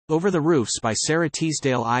Over the Roofs by Sara.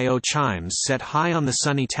 Teasdale. I.O. chimes set high on the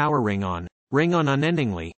sunny tower, ring on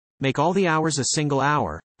unendingly, make all the hours a single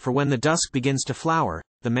hour, for when the dusk begins to flower,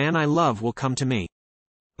 the man I love will come to me.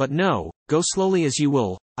 But no, go slowly as you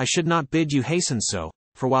will, I should not bid you hasten so,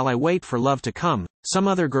 for while I wait for love to come, some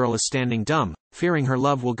other girl is standing dumb, fearing her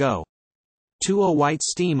love will go. 2. O white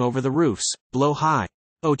steam over the roofs, blow high.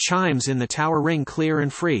 O chimes in the tower, ring clear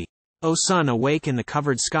and free. O sun, awake in the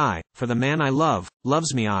covered sky, for the man I love,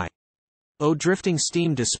 loves me I. O drifting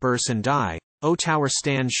steam, disperse and die. O tower,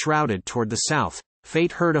 stand shrouded toward the south.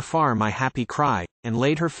 Fate heard afar my happy cry, and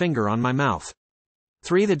laid her finger on my mouth.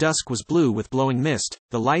 3. The dusk was blue with blowing mist,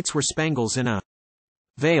 the lights were spangles in a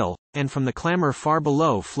veil, and from the clamor far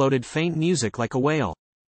below floated faint music like a wail.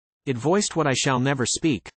 It voiced what I shall never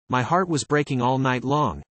speak, my heart was breaking all night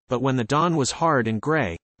long, but when the dawn was hard and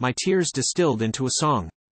gray, my tears distilled into a song.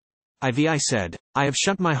 I said, I have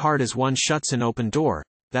shut my heart as one shuts an open door,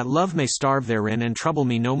 that love may starve therein and trouble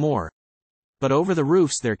me no more. But over the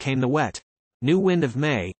roofs there came the wet new wind of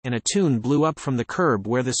May, and a tune blew up from the curb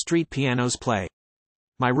where the street pianos play.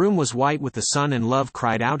 My room was white with the sun, and love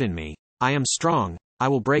cried out in me, I am strong, I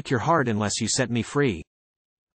will break your heart unless you set me free.